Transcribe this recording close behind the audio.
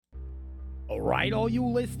Alright, all you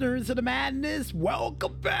listeners of the madness,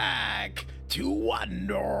 welcome back to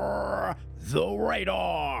Under the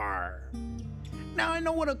Radar. Now, I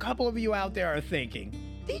know what a couple of you out there are thinking.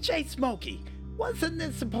 DJ Smokey, wasn't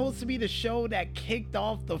this supposed to be the show that kicked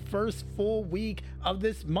off the first full week of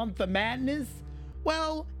this month of madness?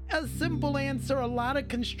 Well, a simple answer, a lot of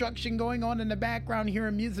construction going on in the background here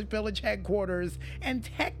in Music Village headquarters, and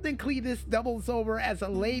technically this doubles over as a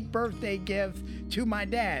late birthday gift to my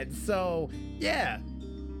dad. So, yeah,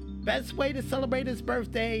 best way to celebrate his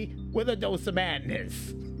birthday with a dose of madness.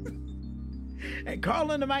 And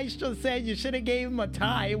Carl and the Maestro said you should have gave him a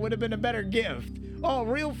tie, it would have been a better gift. Oh,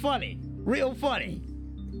 real funny, real funny.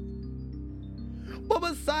 But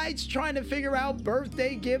besides trying to figure out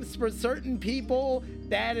birthday gifts for certain people,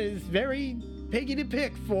 that is very piggy to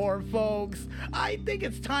pick for, folks. I think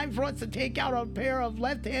it's time for us to take out a pair of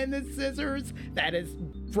left-handed scissors that is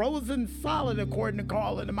frozen solid, according to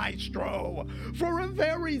Carl and the Maestro, for a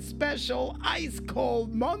very special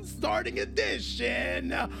ice-cold month-starting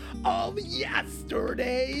edition of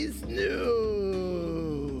yesterday's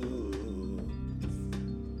news.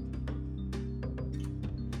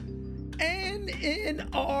 And in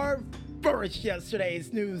our first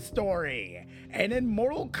yesterday's news story, and in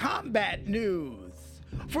Mortal Kombat news,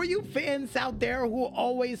 for you fans out there who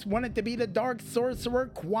always wanted to be the Dark Sorcerer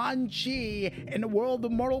Quan Chi in the world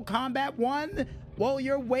of Mortal Kombat 1, well,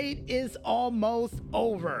 your wait is almost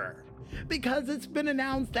over. Because it's been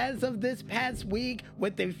announced as of this past week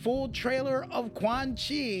with the full trailer of Quan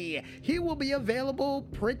Chi, he will be available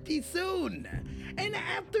pretty soon. And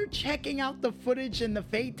after checking out the footage and the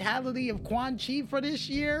fatality of Quan Chi for this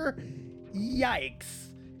year, yikes.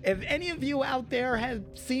 If any of you out there have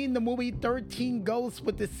seen the movie 13 Ghosts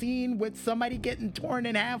with the scene with somebody getting torn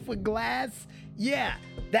in half with glass, yeah,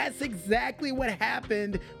 that's exactly what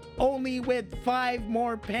happened, only with 5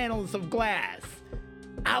 more panels of glass.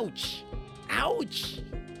 Ouch. Ouch.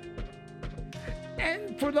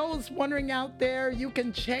 And for those wondering out there, you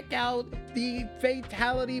can check out the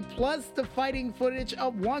fatality plus the fighting footage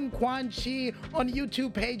of one Quan Chi on the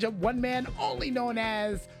YouTube page of one man only known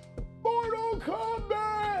as Mortal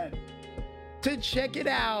Kombat to check it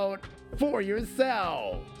out for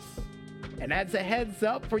yourselves. And as a heads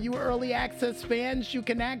up for you early access fans, you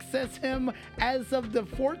can access him as of the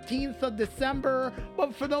 14th of December,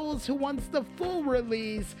 but for those who wants the full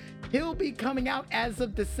release, he'll be coming out as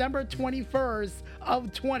of December 21st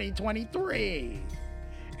of 2023.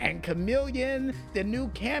 And Chameleon, the new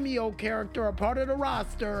cameo character, a part of the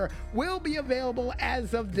roster, will be available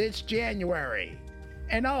as of this January.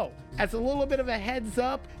 And oh, as a little bit of a heads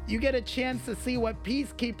up, you get a chance to see what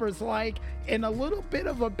Peacekeeper's like in a little bit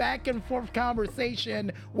of a back and forth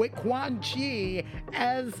conversation with Quan Chi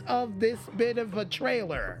as of this bit of a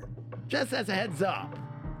trailer. Just as a heads up.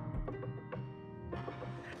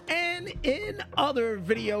 And in other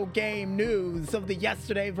video game news of the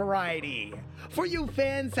yesterday variety, for you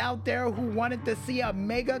fans out there who wanted to see a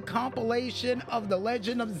mega compilation of The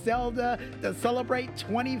Legend of Zelda to celebrate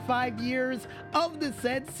 25 years of the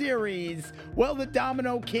said series, well, the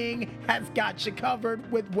Domino King has got you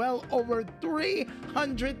covered with well over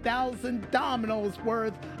 300,000 dominoes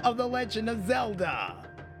worth of The Legend of Zelda.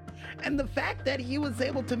 And the fact that he was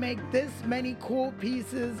able to make this many cool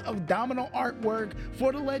pieces of domino artwork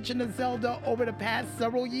for The Legend of Zelda over the past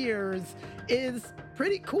several years is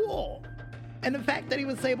pretty cool. And the fact that he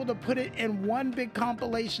was able to put it in one big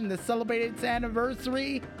compilation to celebrate its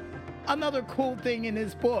anniversary, another cool thing in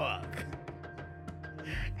his book.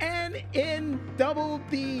 And in double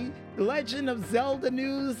the Legend of Zelda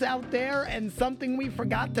news out there, and something we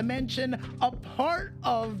forgot to mention, a part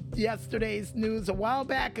of yesterday's news a while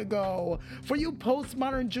back ago, for you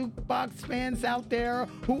postmodern jukebox fans out there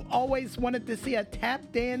who always wanted to see a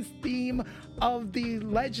tap dance theme of the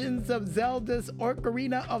Legends of Zelda's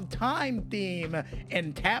Ocarina of Time theme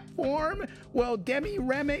in tap form, well, Demi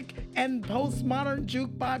Remick and Postmodern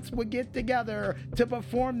Jukebox would get together to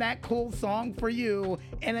perform that cool song for you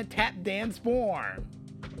in a tap dance form.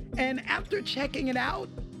 And after checking it out,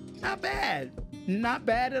 not bad. Not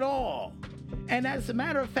bad at all. And as a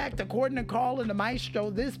matter of fact, according to Carl and the Maestro,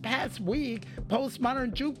 this past week,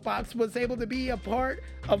 Postmodern Jukebox was able to be a part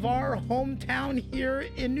of our hometown here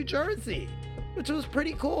in New Jersey, which was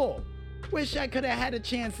pretty cool. Wish I could have had a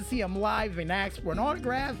chance to see him live and ask for an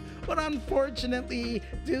autograph, but unfortunately,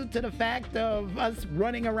 due to the fact of us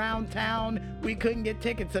running around town, we couldn't get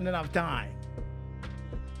tickets in enough time.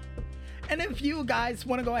 And if you guys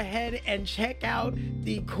want to go ahead and check out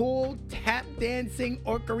the cool tap dancing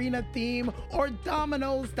ocarina theme or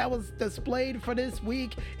dominoes that was displayed for this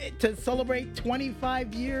week to celebrate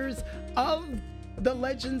 25 years of The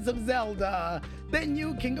Legends of Zelda, then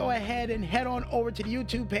you can go ahead and head on over to the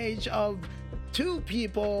YouTube page of two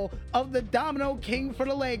people of the Domino King for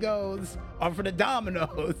the Legos, or for the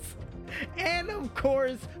Dominoes, and of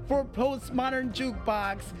course for Postmodern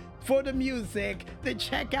Jukebox for the music, to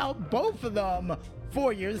check out both of them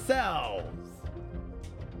for yourselves.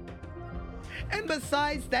 And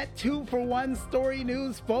besides that 2-for-1 story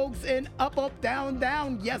news, folks, in Up, Up, Down,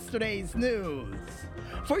 Down, yesterday's news.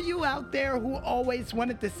 For you out there who always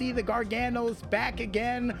wanted to see the Garganos back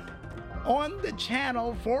again on the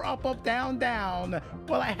channel for Up, Up, Down, Down,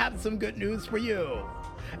 well, I have some good news for you.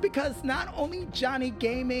 Because not only Johnny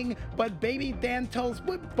Gaming, but Baby Dantos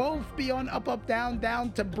would both be on Up, Up, Down,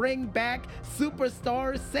 Down to bring back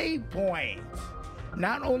Superstar Save Point.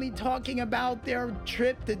 Not only talking about their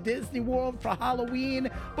trip to Disney World for Halloween,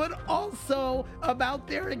 but also about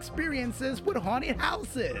their experiences with haunted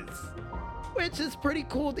houses, which is pretty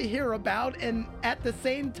cool to hear about. And at the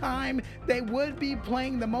same time, they would be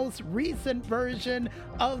playing the most recent version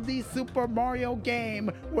of the Super Mario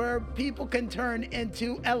game where people can turn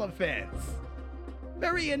into elephants.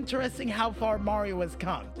 Very interesting how far Mario has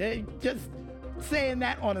come. Just saying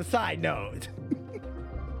that on a side note.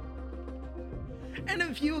 And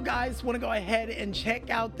if you guys want to go ahead and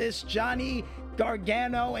check out this Johnny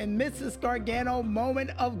Gargano and Mrs. Gargano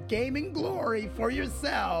moment of gaming glory for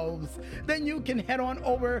yourselves, then you can head on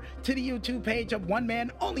over to the YouTube page of one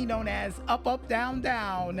man only known as Up, Up, Down,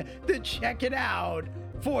 Down to check it out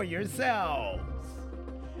for yourselves.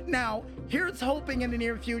 Now, here's hoping in the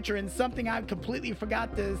near future, and something I completely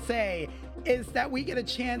forgot to say, is that we get a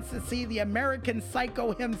chance to see the American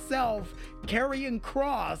Psycho himself, Karrion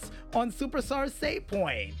Kross, on Superstar Save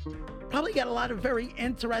Point. Probably got a lot of very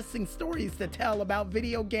interesting stories to tell about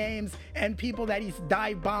video games and people that he's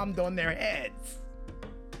dive-bombed on their heads.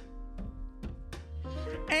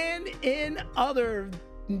 And in other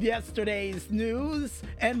yesterday's news,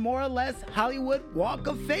 and more or less Hollywood Walk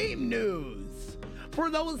of Fame news. For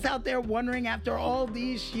those out there wondering, after all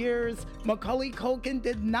these years, Macaulay Culkin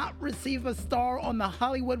did not receive a star on the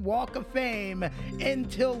Hollywood Walk of Fame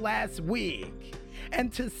until last week.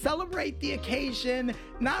 And to celebrate the occasion,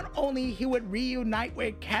 not only he would reunite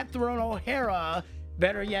with Catherine O'Hara,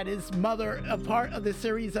 better yet his mother, a part of the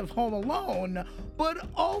series of Home Alone, but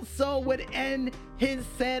also would end his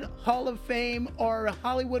said Hall of Fame or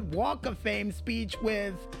Hollywood Walk of Fame speech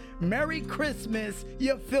with, "Merry Christmas,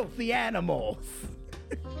 you filthy animals."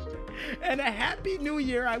 And a Happy New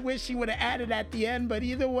Year, I wish he would have added at the end, but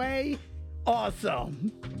either way,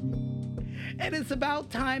 awesome. And it's about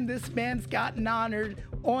time this man's gotten honored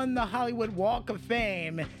on the Hollywood Walk of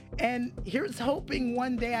Fame. And here's hoping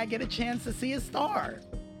one day I get a chance to see a star,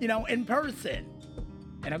 in person.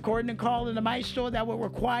 And according to Carl and the Maestro, that would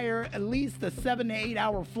require at least a 7 to 8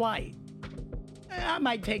 hour flight. I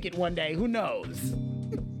might take it one day, who knows?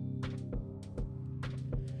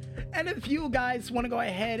 And if you guys want to go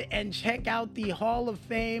ahead and check out the Hall of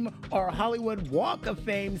Fame or Hollywood Walk of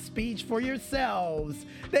Fame speech for yourselves,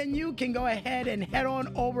 then you can go ahead and head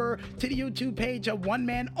on over to the YouTube page of one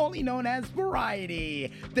man only known as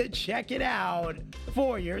Variety to check it out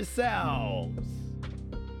for yourselves.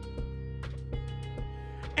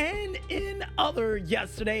 And in other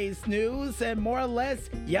yesterday's news, and more or less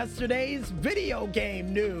yesterday's video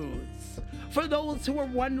game news, for those who are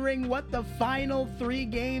wondering what the final 3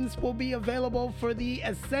 games will be available for the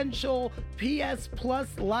essential PS Plus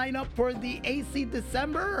lineup for the AC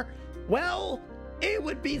December, well, it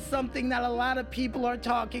would be something that a lot of people are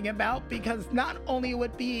talking about, because not only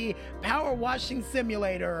would be Power Washing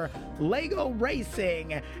Simulator, Lego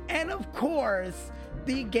Racing, and of course,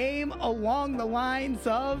 the game along the lines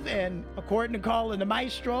of, and according to Carl and the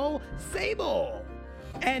Maestro, Sable.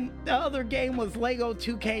 And the other game was Lego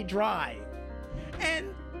 2K Drive.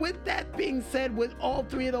 And with that being said, with all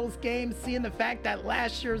 3 of those games, seeing the fact that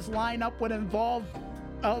last year's lineup would involve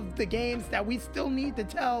of the games that we still need to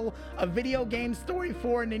tell a video game story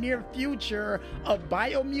for in the near future of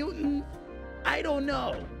Biomutant, I don't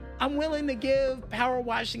know. I'm willing to give Power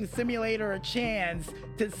Washing Simulator a chance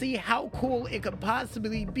to see how cool it could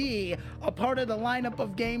possibly be, a part of the lineup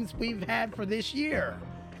of games we've had for this year.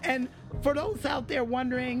 And for those out there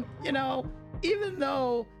wondering, even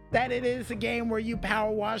though that it is a game where you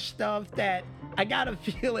power wash stuff that I got a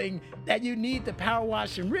feeling that you need to power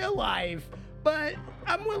wash in real life, but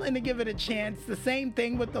I'm willing to give it a chance. The same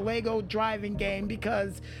thing with the Lego driving game,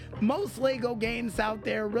 because most Lego games out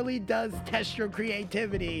there really does test your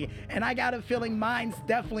creativity, and I got a feeling mine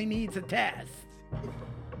definitely needs a test.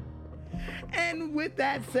 And with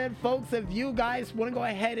that said, folks, if you guys want to go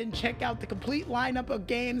ahead and check out the complete lineup of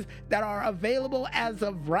games that are available as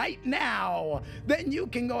of right now, then you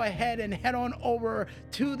can go ahead and head on over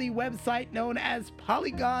to the website known as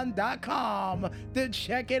Polygon.com to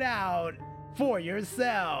check it out for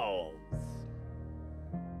yourselves.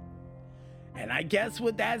 And I guess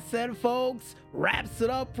with that said, folks, wraps it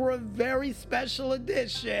up for a very special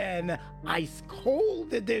edition, ice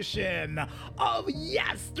cold edition of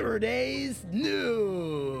yesterday's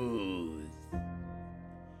news.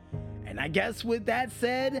 And I guess with that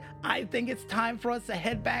said, I think it's time for us to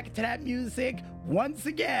head back to that music once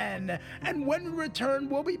again. And when we return,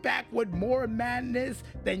 we'll be back with more madness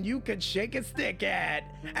than you could shake a stick at,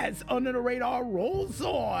 as Under the Radar rolls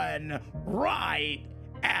on right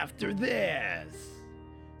after this.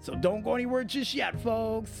 So don't go anywhere just yet,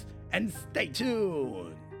 folks, and stay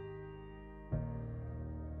tuned.